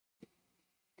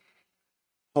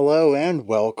Hello and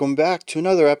welcome back to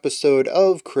another episode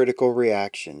of Critical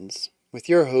Reactions with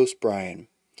your host Bryan.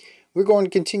 We're going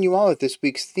to continue on with this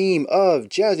week's theme of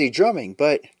jazzy drumming,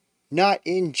 but not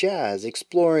in jazz,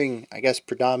 exploring,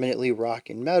 predominantly rock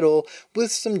and metal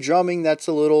with some drumming that's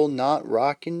a little not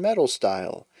rock and metal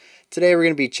style. Today we're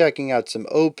going to be checking out some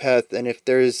Opeth, and if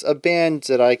there's a band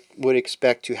that I would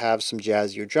expect to have some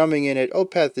jazzier drumming in it,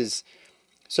 Opeth is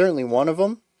certainly one of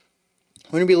them.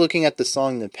 We're going to be looking at the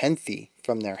song Nepenthe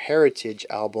from their Heritage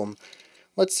album.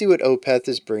 Let's see what Opeth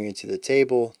is bringing to the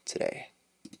table today.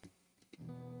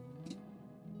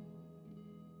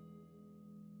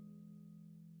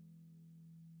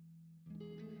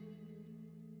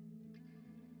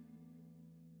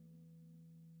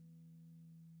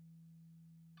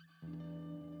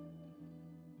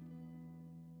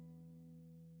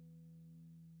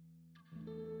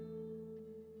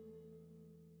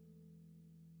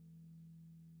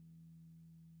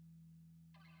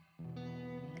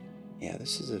 Yeah,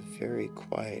 this is a very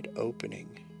quiet opening.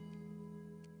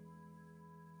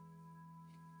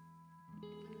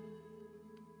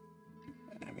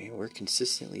 I mean, we're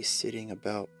consistently sitting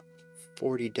about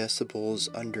 40 decibels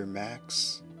under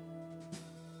max.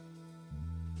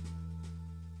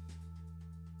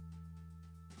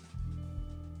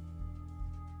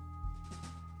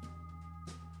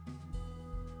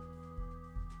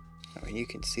 I mean, you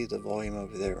can see the volume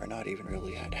over there. We're not even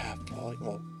really at half volume.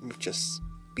 Well, we've just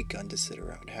begun to sit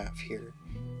around half here.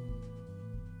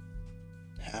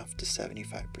 Half to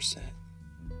 75%.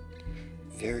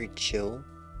 Very chill,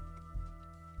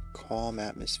 calm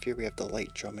atmosphere. We have the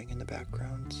light drumming in the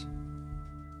background.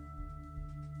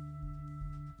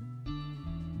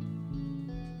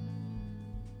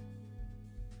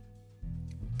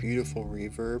 Beautiful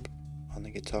reverb on the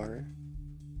guitar.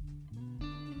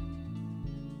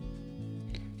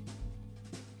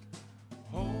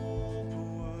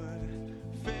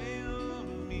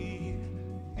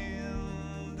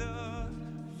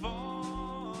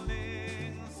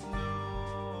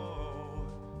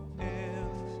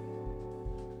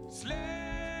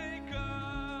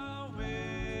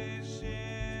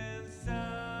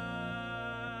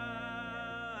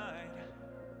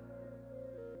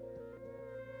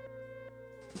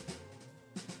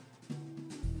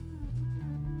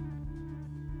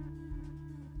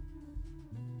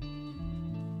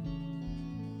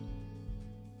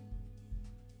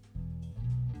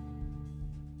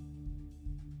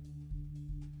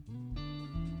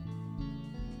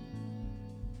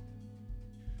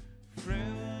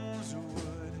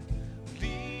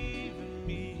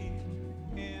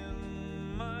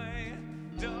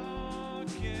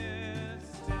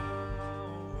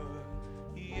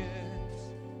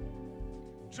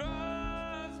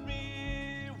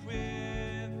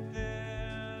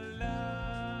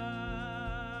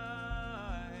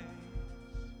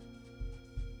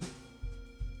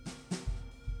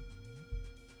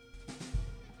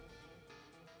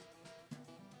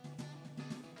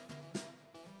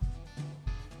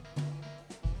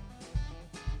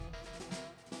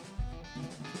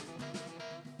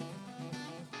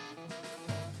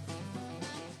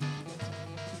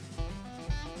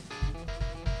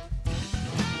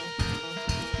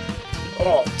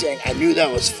 Oh, dang, I knew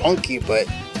that was funky, but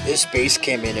this bass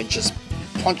came in and just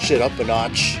punched it up a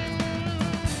notch.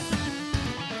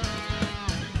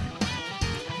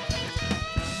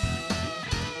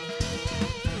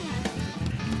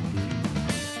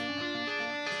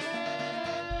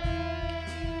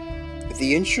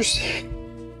 The interest...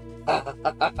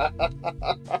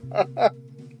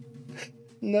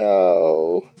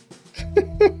 No.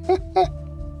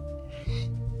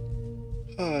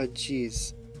 Oh,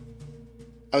 jeez.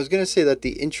 I was going to say that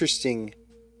the interesting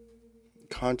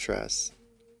contrast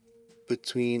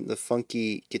between the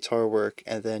funky guitar work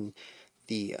and then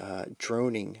the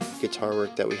droning guitar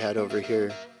work that we had over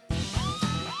here.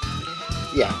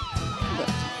 Yeah,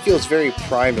 that feels very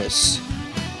Primus.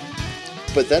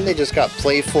 But then they just got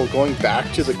playful, going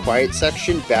back to the quiet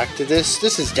section, back to this.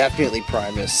 This is definitely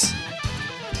Primus.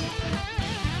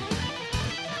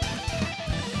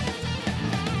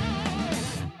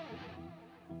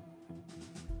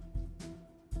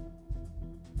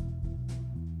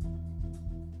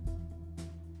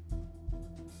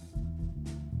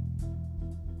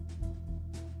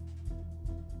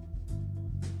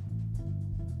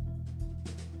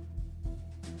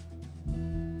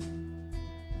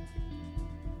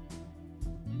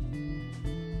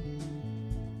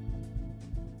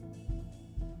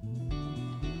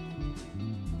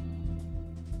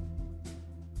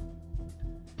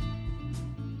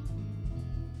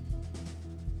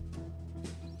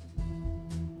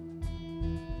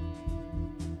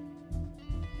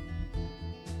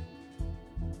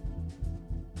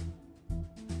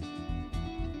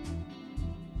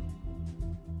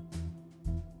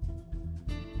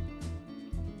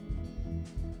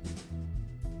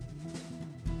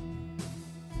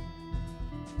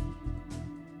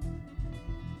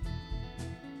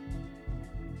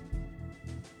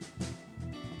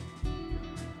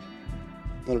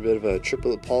 little bit of a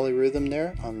triplet polyrhythm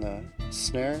there on the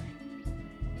snare.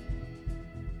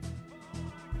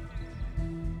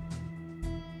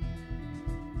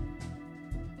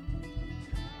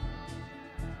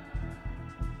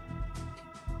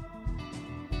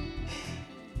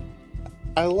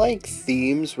 I like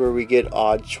themes where we get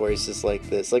odd choices like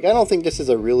this. Like, I don't think this is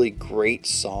a really great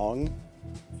song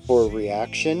for a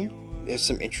reaction. There's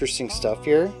some interesting stuff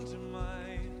here,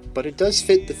 but it does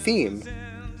fit the theme.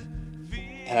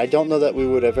 And I don't know that we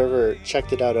would have ever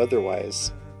checked it out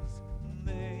otherwise.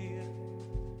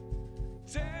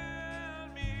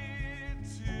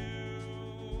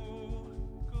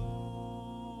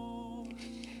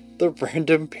 The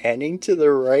random panning to the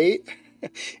right,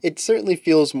 it certainly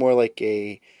feels more like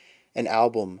an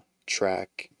album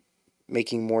track,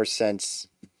 making more sense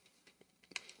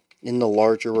in the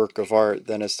larger work of art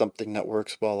than as something that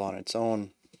works well on its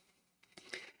own.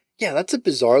 Yeah, that's a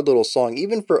bizarre little song,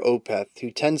 even for Opeth, who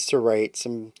tends to write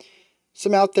some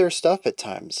out there stuff at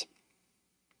times.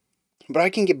 But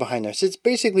I can get behind this. It's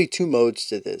basically two modes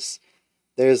to this.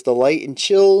 There's the light and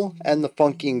chill and the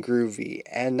funky and groovy,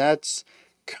 and that's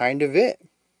kind of it.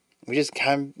 We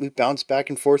bounce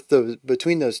back and forth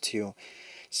between those two.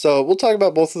 So we'll talk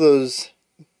about both of those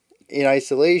in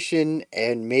isolation,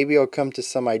 and maybe I'll come to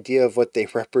some idea of what they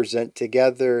represent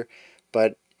together,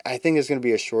 but I think it's going to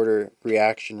be a shorter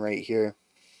reaction right here.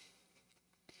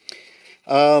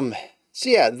 So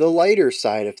yeah, the lighter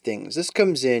side of things. This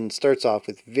starts off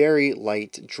with very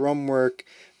light drum work,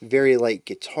 very light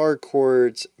guitar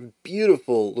chords,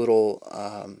 beautiful little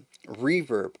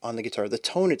reverb on the guitar. The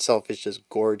tone itself is just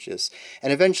gorgeous.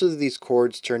 And eventually these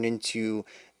chords turn into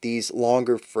these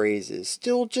longer phrases.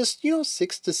 Still just,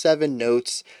 6 to 7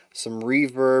 notes, some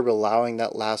reverb allowing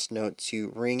that last note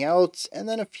to ring out, and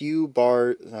then a few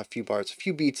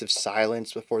beats of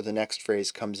silence before the next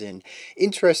phrase comes in.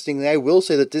 Interestingly, I will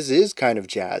say that this is kind of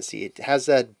jazzy. It has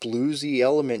that bluesy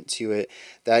element to it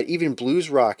that even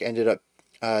blues rock ended up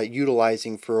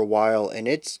utilizing for a while in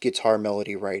its guitar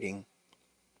melody writing,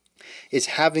 is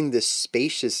having this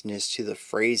spaciousness to the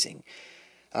phrasing.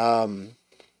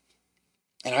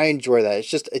 And I enjoy that.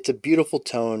 It's a beautiful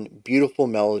tone, beautiful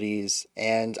melodies,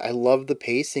 and I love the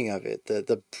pacing of it,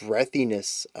 the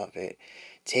breathiness of it.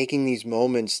 Taking these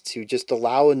moments to just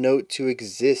allow a note to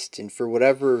exist, and for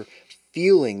whatever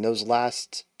feeling those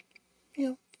last,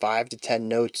 5 to 10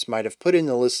 notes might have put in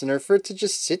the listener, for it to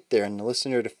just sit there and the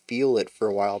listener to feel it for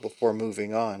a while before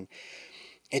moving on.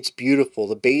 It's beautiful.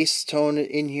 The bass tone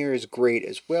in here is great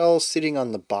as well, sitting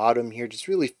on the bottom here, just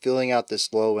really filling out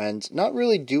this low end. Not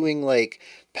really doing like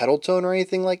pedal tone or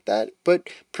anything like that, but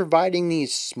providing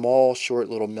these small, short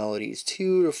little melodies,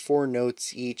 2 to 4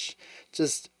 notes each,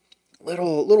 just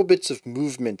little bits of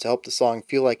movement to help the song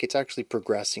feel like it's actually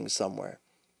progressing somewhere.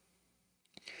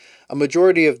 A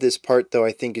majority of this part, though,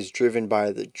 I think is driven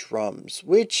by the drums,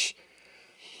 which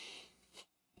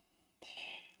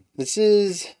this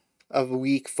is a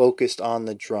week focused on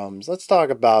the drums. Let's talk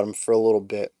about them for a little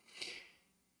bit.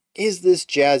 Is this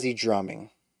jazzy drumming?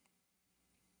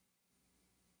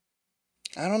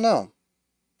 I don't know.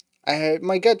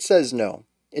 My gut says no.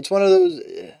 It's one of those,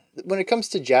 when it comes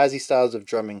to jazzy styles of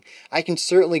drumming, I can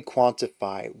certainly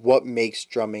quantify what makes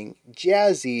drumming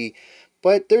jazzy,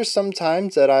 but there's some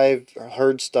times that I've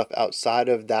heard stuff outside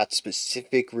of that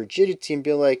specific rigidity and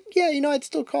be like, yeah, I'd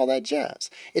still call that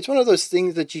jazz. It's one of those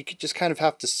things that you just kind of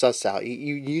have to suss out.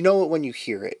 You know it when you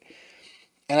hear it.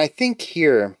 And I think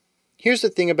here's the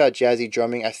thing about jazzy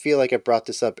drumming. I feel like I brought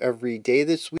this up every day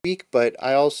this week, but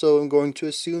I also am going to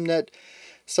assume that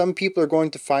some people are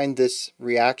going to find this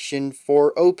reaction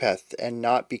for Opeth and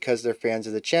not because they're fans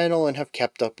of the channel and have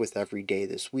kept up with every day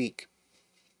this week.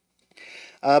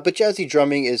 But jazzy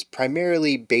drumming is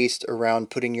primarily based around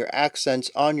putting your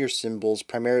accents on your cymbals,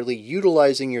 primarily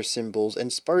utilizing your cymbals,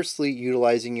 and sparsely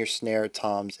utilizing your snare,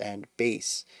 toms, and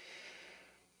bass.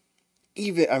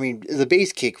 The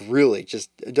bass kick, really,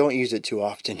 just don't use it too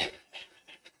often.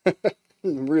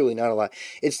 Really not a lot.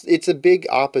 It's a big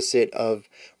opposite of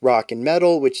rock and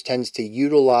metal, which tends to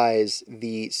utilize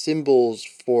the cymbals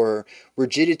for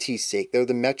rigidity's sake. They're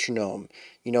the metronome.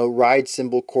 Ride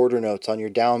cymbal quarter notes on your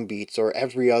downbeats or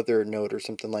every other note or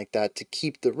something like that to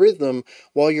keep the rhythm,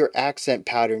 while your accent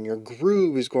pattern, your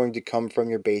groove, is going to come from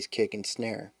your bass kick and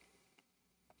snare.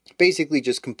 Basically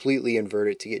just completely invert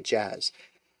it to get jazz.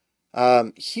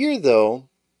 Here, though,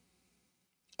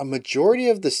 a majority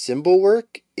of the cymbal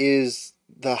work is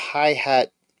the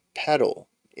hi-hat pedal.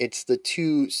 It's the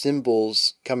two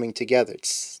cymbals coming together.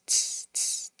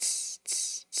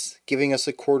 giving us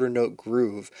a quarter note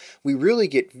groove. We really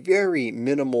get very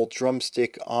minimal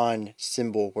drumstick on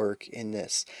cymbal work in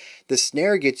this. The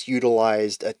snare gets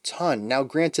utilized a ton. Now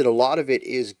granted, a lot of it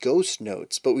is ghost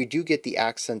notes, but we do get the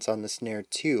accents on the snare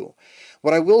too.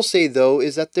 What I will say though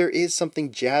is that there is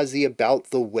something jazzy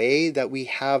about the way that we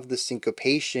have the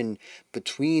syncopation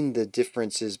between the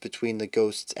differences between the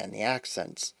ghosts and the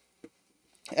accents.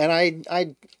 And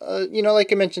you know,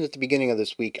 like I mentioned at the beginning of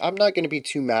this week, I'm not going to be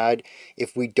too mad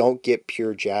if we don't get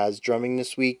pure jazz drumming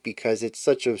this week, because it's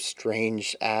such a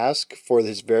strange ask for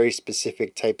this very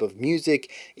specific type of music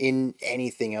in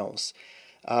anything else.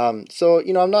 So,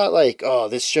 you know, I'm not like, oh,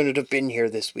 this shouldn't have been here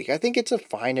this week. I think it's a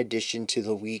fine addition to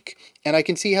the week. And I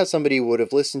can see how somebody would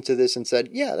have listened to this and said,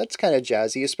 yeah, that's kind of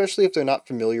jazzy, especially if they're not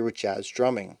familiar with jazz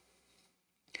drumming.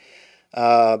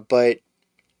 But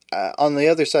on the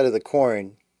other side of the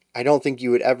coin, I don't think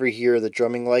you would ever hear the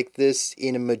drumming like this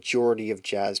in a majority of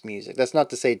jazz music. That's not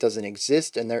to say it doesn't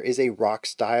exist, and there is a rock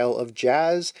style of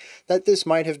jazz that this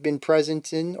might have been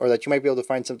present in, or that you might be able to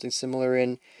find something similar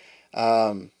in.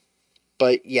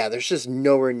 But yeah, there's just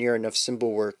nowhere near enough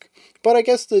cymbal work. But I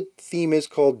guess the theme is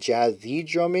called jazzy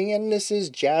drumming, and this is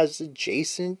jazz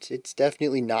adjacent. It's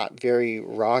definitely not very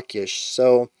rockish,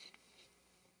 so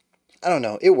I don't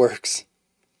know, it works.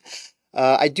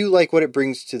 I do like what it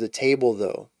brings to the table,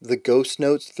 though. The ghost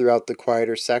notes throughout the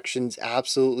quieter sections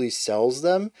absolutely sells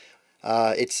them.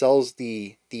 It sells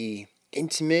the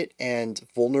intimate and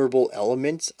vulnerable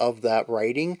elements of that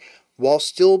writing, while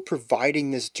still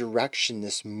providing this direction,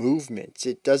 this movement.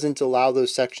 It doesn't allow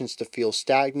those sections to feel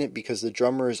stagnant because the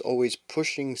drummer is always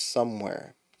pushing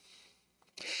somewhere.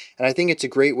 And I think it's a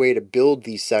great way to build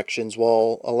these sections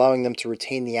while allowing them to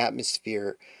retain the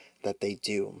atmosphere that they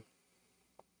do.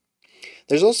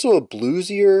 There's also a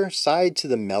bluesier side to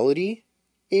the melody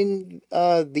in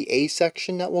the A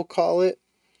section, that we'll call it.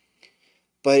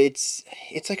 But it's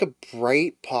like a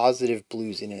bright, positive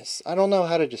bluesiness. I don't know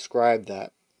how to describe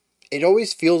that. It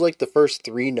always feels like the first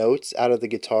three notes out of the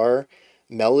guitar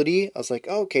melody, I was like,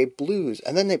 oh, okay, blues.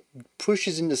 And then it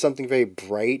pushes into something very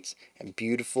bright and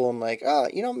beautiful. I'm like, oh,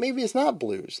 you know, maybe it's not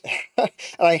blues. And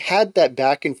I had that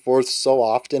back and forth so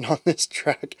often on this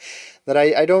track that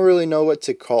I don't really know what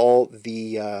to call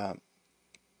the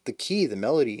key, the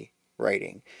melody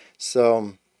writing.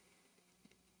 So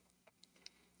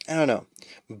I don't know.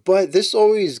 But this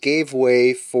always gave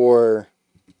way for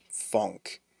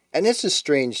funk. And this is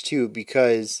strange too,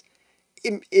 because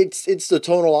it's the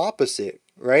tonal opposite,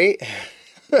 right?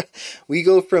 We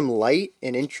go from light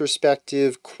and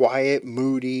introspective, quiet,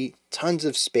 moody, tons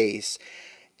of space,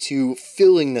 to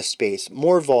filling the space,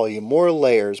 more volume, more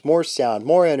layers, more sound,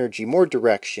 more energy, more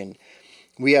direction.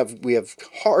 We have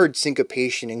hard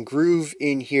syncopation and groove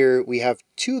in here. We have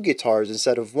two guitars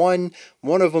instead of one.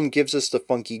 One of them gives us the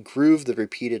funky groove, the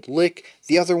repeated lick.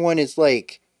 The other one is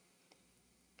like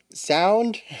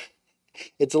sound.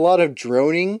 It's a lot of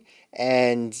droning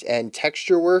and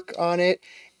texture work on it.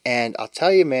 And I'll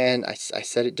tell you, man, I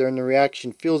said it during the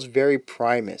reaction, feels very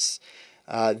Primus.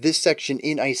 This section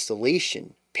in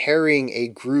isolation, pairing a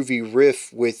groovy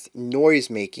riff with noise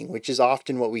making, which is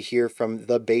often what we hear from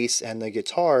the bass and the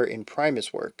guitar in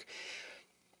Primus work.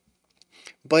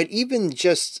 But even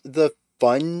just the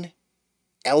fun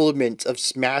element of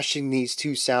smashing these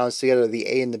two sounds together, the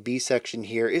A and the B section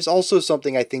here, is also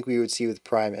something I think we would see with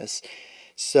Primus.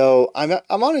 So I'm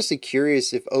honestly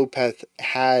curious if Opeth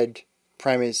had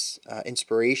Primus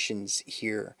inspirations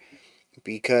here,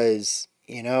 because,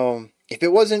 you know, if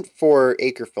it wasn't for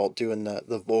Akerfeld doing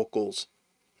the vocals,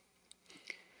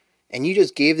 and you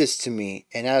just gave this to me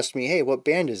and asked me, hey, what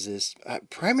band is this?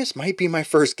 Primus might be my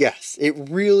first guess. It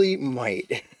really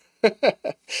might.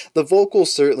 The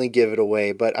vocals certainly give it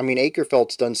away, but I mean,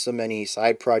 Akerfeld's done so many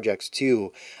side projects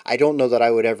too. I don't know that I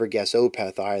would ever guess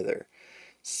Opeth either.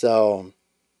 So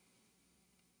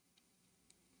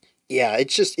yeah,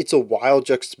 it's a wild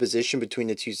juxtaposition between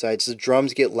the two sides. The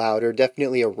drums get louder,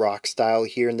 definitely a rock style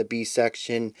here in the B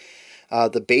section.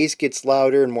 The bass gets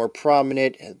louder and more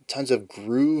prominent, tons of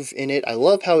groove in it. I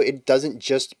love how it doesn't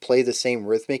just play the same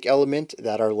rhythmic element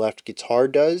that our left guitar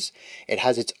does. It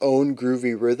has its own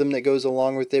groovy rhythm that goes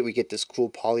along with it. We get this cool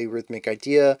polyrhythmic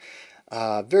idea.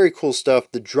 Very cool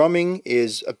stuff. The drumming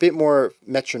is a bit more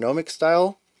metronomic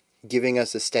style, giving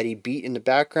us a steady beat in the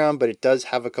background, but it does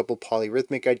have a couple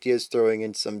polyrhythmic ideas, throwing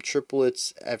in some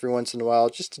triplets every once in a while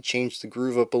just to change the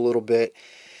groove up a little bit.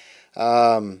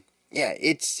 Yeah,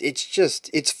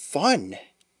 it's fun.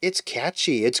 It's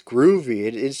catchy. It's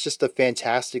groovy. It's just a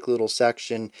fantastic little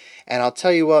section. And I'll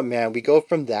tell you what, man, we go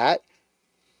from that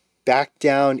back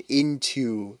down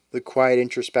into the quiet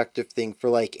introspective thing for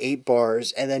like 8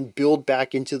 bars and then build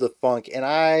back into the funk. And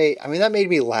I mean, that made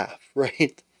me laugh,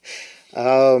 right?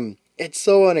 It's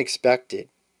so unexpected.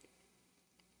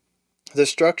 The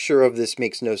structure of this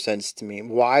makes no sense to me.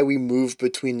 Why we move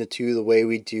between the two the way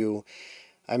we do.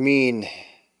 I mean,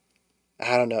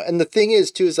 I don't know. And the thing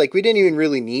is, too, is like we didn't even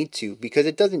really need to because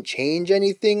it doesn't change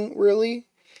anything really.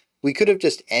 We could have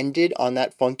just ended on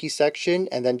that funky section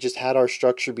and then just had our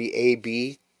structure be A,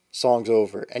 B, songs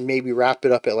over, and maybe wrap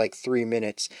it up at like 3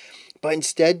 minutes. But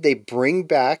instead, they bring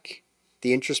back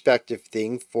the introspective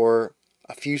thing for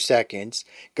a few seconds,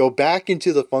 go back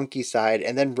into the funky side,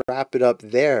 and then wrap it up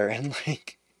there. And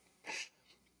like,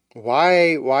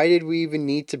 why did we even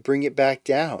need to bring it back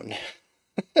down?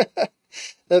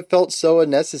 That felt so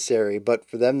unnecessary, but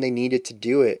for them, they needed to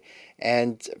do it.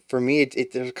 And for me,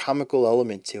 there's a comical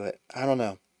element to it. I don't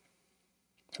know.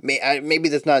 Maybe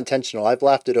that's not intentional. I've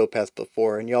laughed at Opeth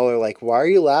before, and y'all are like, "Why are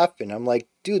you laughing?" I'm like,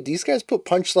 "Dude, these guys put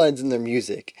punchlines in their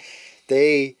music.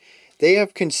 They they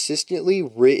have consistently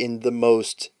written the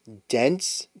most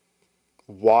dense,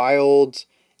 wild,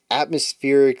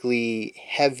 atmospherically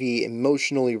heavy,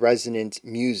 emotionally resonant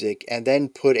music, and then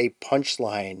put a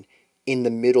punchline in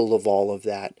the middle of all of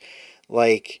that.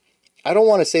 Like, I don't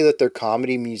want to say that they're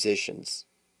comedy musicians.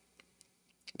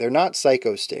 They're not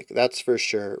Psycho Stick, that's for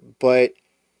sure, but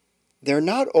they're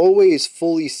not always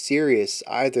fully serious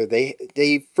either.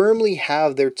 They firmly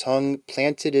have their tongue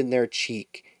planted in their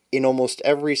cheek in almost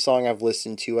every song I've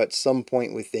listened to at some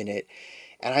point within it.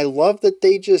 And I love that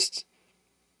they just,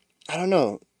 I don't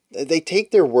know, they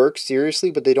take their work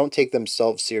seriously, but they don't take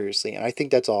themselves seriously. And I think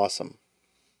that's awesome.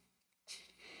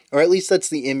 Or at least that's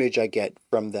the image I get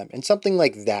from them. And something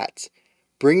like that,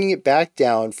 bringing it back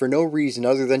down for no reason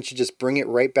other than to just bring it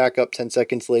right back up 10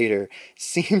 seconds later,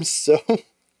 seems so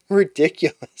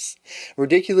ridiculous.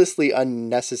 Ridiculously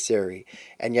unnecessary.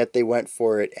 And yet they went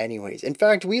for it anyways. In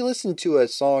fact, we listened to a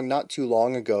song not too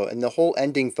long ago, and the whole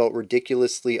ending felt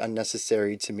ridiculously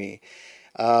unnecessary to me.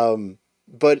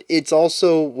 But it's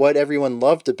also what everyone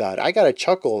loved about it. I got a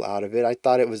chuckle out of it. I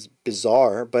thought it was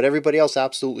bizarre, but everybody else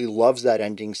absolutely loves that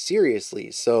ending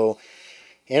seriously. So,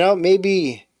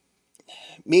 maybe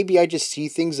I just see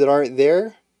things that aren't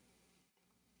there.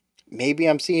 Maybe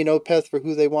I'm seeing Opeth for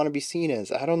who they want to be seen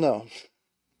as. I don't know.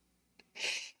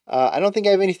 I don't think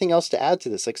I have anything else to add to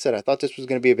this. Like I said, I thought this was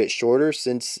going to be a bit shorter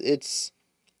since it's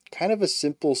kind of a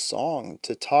simple song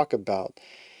to talk about.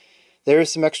 There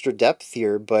is some extra depth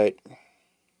here, but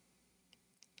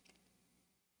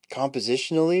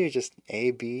compositionally, just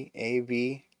A,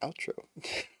 B, outro.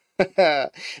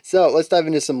 So let's dive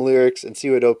into some lyrics and see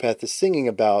what Opeth is singing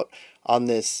about on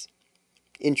this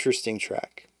interesting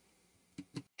track.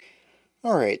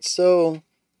 Alright, so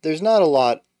there's not a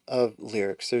lot of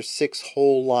lyrics. There's 6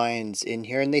 whole lines in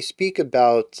here, and they speak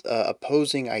about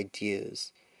opposing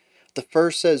ideas. The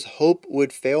first says, "Hope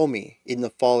would fail me in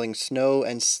the falling snow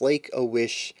and slake a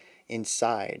wish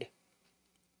inside."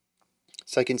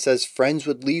 Second says, "Friends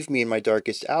would leave me in my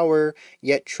darkest hour,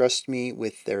 yet trust me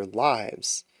with their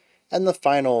lives." And the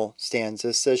final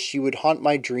stanza says, "She would haunt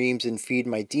my dreams and feed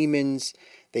my demons.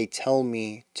 They tell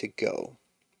me to go."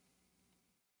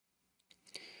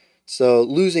 So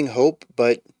losing hope,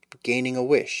 but gaining a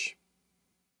wish.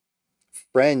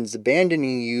 Friends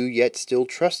abandoning you, yet still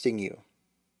trusting you.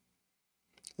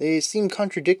 They seem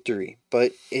contradictory,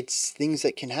 but it's things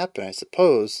that can happen, I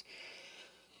suppose.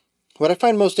 What I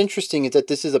find most interesting is that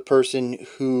this is a person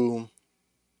who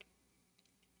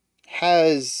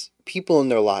has people in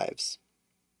their lives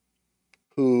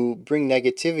who bring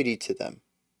negativity to them.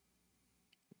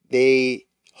 They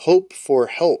hope for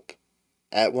help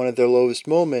at one of their lowest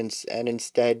moments and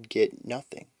instead get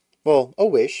nothing. Well, a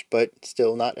wish, but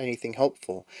still not anything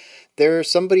helpful. They're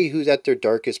somebody who's at their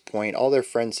darkest point. All their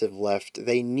friends have left.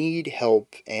 They need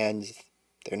help and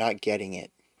they're not getting it.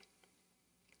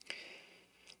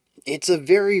 It's a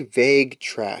very vague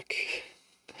track,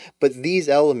 but these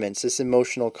elements, this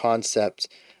emotional concept,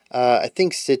 I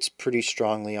think sits pretty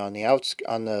strongly on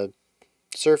the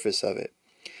surface of it.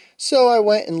 So I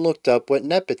went and looked up what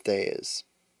Nepenthe is.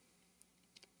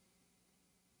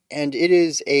 And it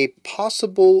is a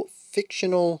possibly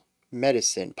fictional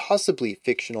medicine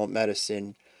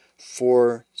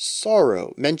for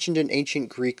sorrow, mentioned in ancient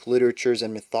Greek literatures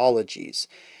and mythologies.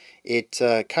 It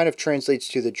kind of translates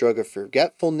to the drug of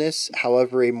forgetfulness.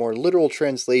 However, a more literal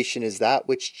translation is that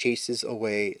which chases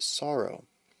away sorrow.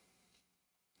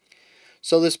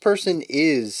 So this person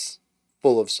is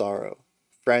full of sorrow.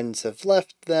 Friends have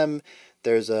left them.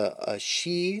 There's a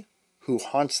she who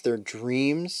haunts their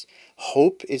dreams.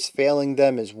 Hope is failing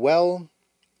them as well.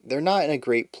 they're not in a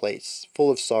great place, full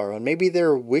of sorrow, and maybe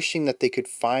they're wishing that they could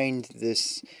find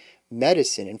this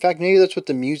medicine. In fact, maybe that's what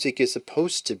the music is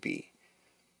supposed to be.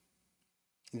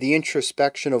 The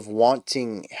introspection of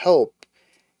wanting help,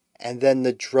 and then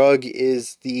the drug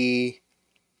is the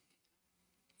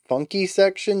funky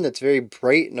section that's very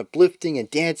bright and uplifting and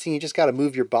dancing. You just got to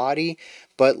move your body,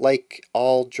 but like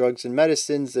all drugs and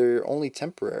medicines, they're only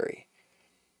temporary.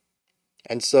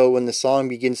 And so when the song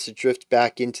begins to drift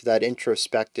back into that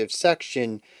introspective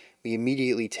section, we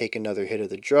immediately take another hit of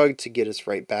the drug to get us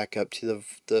right back up to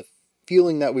the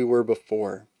feeling that we were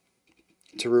before,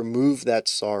 to remove that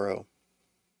sorrow.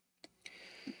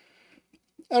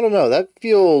 I don't know, that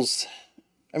feels,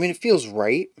 it feels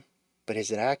right, but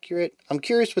is it accurate? I'm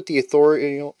curious what the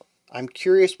authorial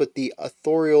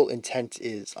intent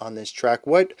is on this track.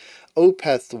 What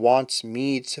Opeth wants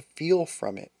me to feel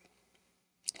from it.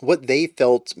 What they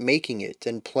felt making it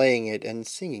and playing it and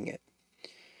singing it.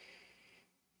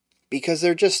 Because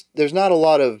there's not a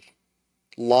lot of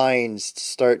lines to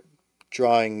start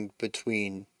drawing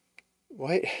between.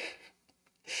 What?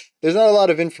 There's not a lot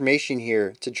of information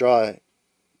here to draw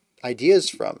ideas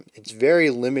from. It's very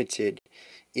limited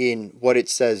in what it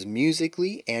says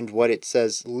musically and what it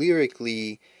says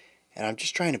lyrically, and I'm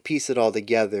just trying to piece it all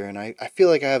together, and I feel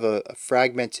like I have a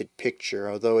fragmented picture,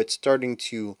 although it's starting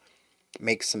to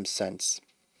make some sense.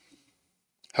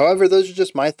 However, those are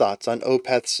just my thoughts on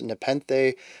Opeth's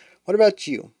Nepenthe. What about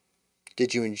you?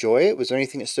 Did you enjoy it? Was there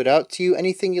anything that stood out to you?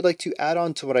 Anything you'd like to add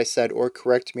on to what I said or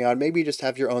correct me on? Maybe just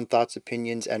have your own thoughts,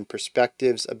 opinions, and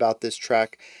perspectives about this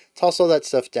track. Toss all that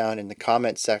stuff down in the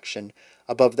comment section.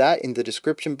 Above that, in the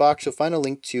description box, you'll find a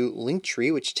link to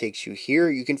Linktree, which takes you here.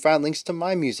 You can find links to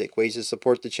my music, ways to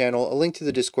support the channel, a link to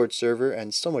the Discord server,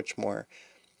 and so much more.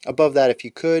 Above that, if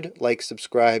you could, like,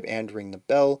 subscribe, and ring the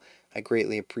bell. I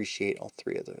greatly appreciate all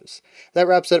three of those. That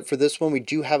wraps it up for this one. We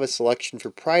do have a selection for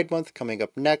Pride Month coming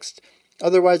up next.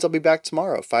 Otherwise, I'll be back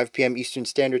tomorrow, 5 p.m. Eastern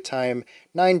Standard Time,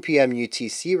 9 p.m.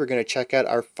 UTC. We're going to check out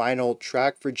our final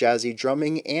track for Jazzy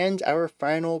drumming and our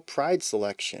final Pride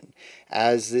selection,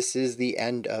 as this is the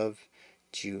end of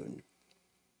June.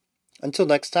 Until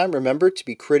next time, remember to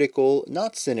be critical,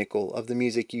 not cynical, of the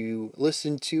music you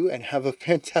listen to, and have a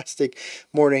fantastic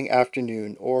morning,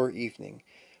 afternoon, or evening,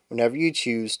 whenever you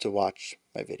choose to watch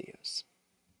my videos.